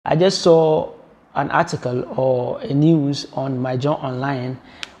I just saw an article or a news on my John Online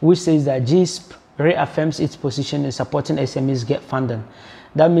which says that GISP reaffirms its position in supporting SMEs get funding.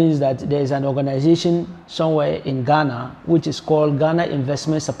 That means that there is an organization somewhere in Ghana which is called Ghana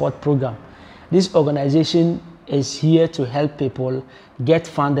Investment Support Program. This organization is here to help people get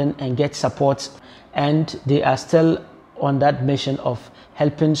funding and get support, and they are still on that mission of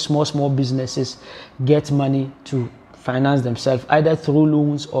helping small businesses get money to finance themselves, either through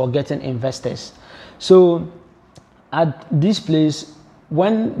loans or getting investors. So at this place,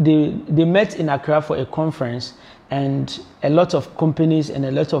 when they met in Accra for a conference, and a lot of companies and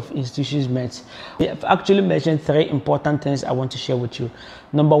a lot of institutions met, they have actually mentioned three important things I want to share with you.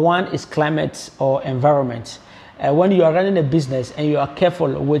 Number one is climate or environment. When you are running a business and you are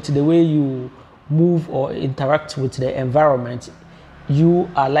careful with the way you move or interact with the environment, you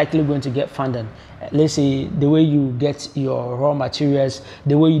are likely going to get funding. Let's say the way you get your raw materials,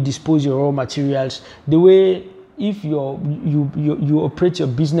 the way you dispose your raw materials, the way if you operate your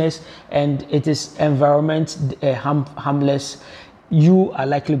business and it is environment harmless, you are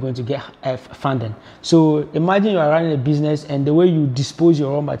likely going to get funding. So imagine you are running a business and the way you dispose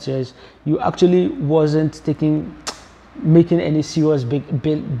your raw materials, you actually wasn't making any serious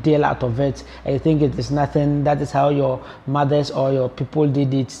big deal out of it. I think it is nothing. That is how your mothers or your people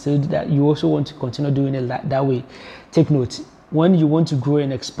did it, so that you also want to continue doing it that way. Take note, when you want to grow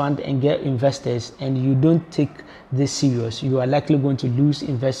and expand and get investors and you don't take this serious, you are likely going to lose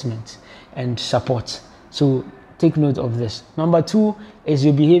investment and support. So take note of this. Number two is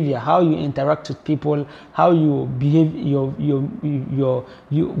your behavior, how you interact with people, how you behave,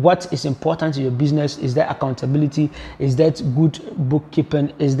 what is important to your business. Is there accountability? Is that good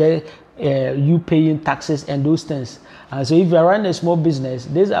bookkeeping? Is there you paying taxes and those things? So if you're running a small business,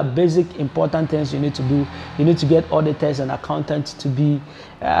 these are basic important things you need to do. You need to get auditors and accountants to be,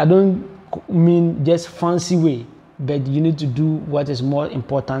 I don't mean just fancy way, but you need to do what is more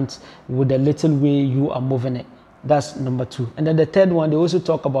important with the little way you are moving it. That's number two. And then the third one, they also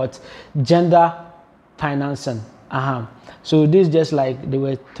talk about gender financing. So this is just like they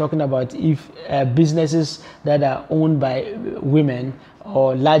were talking about if businesses that are owned by women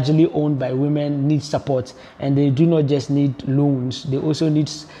or largely owned by women need support, and they do not just need loans, they also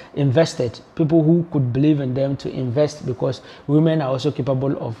need investors, people who could believe in them to invest, because women are also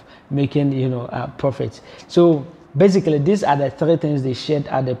capable of making profit. So basically these are the three things they shared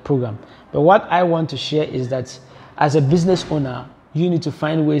at the program. But what I want to share is that as a business owner, you need to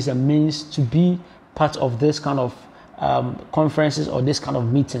find ways and means to be part of this kind of conferences or this kind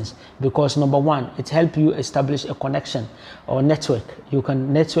of meetings, because number one, it helps you establish a connection or network. You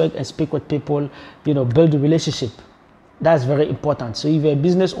can network and speak with people, build a relationship. That's very important. So if you're a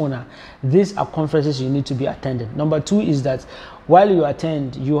business owner, these are conferences you need to be attending. Number two is that while you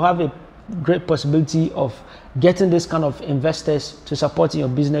attend, you have a great possibility of getting this kind of investors to support your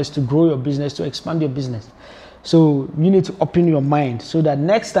business, to grow your business, to expand your business. So you need to open your mind so that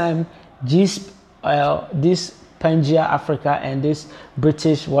next time GISP, this Pangea Africa and this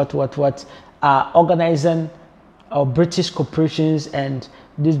British are organizing, or British corporations and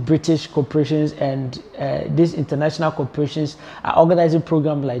these British corporations and these international corporations are organizing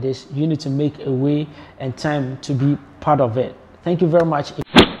programs like this, you need to make a way and time to be part of it. Thank you very much.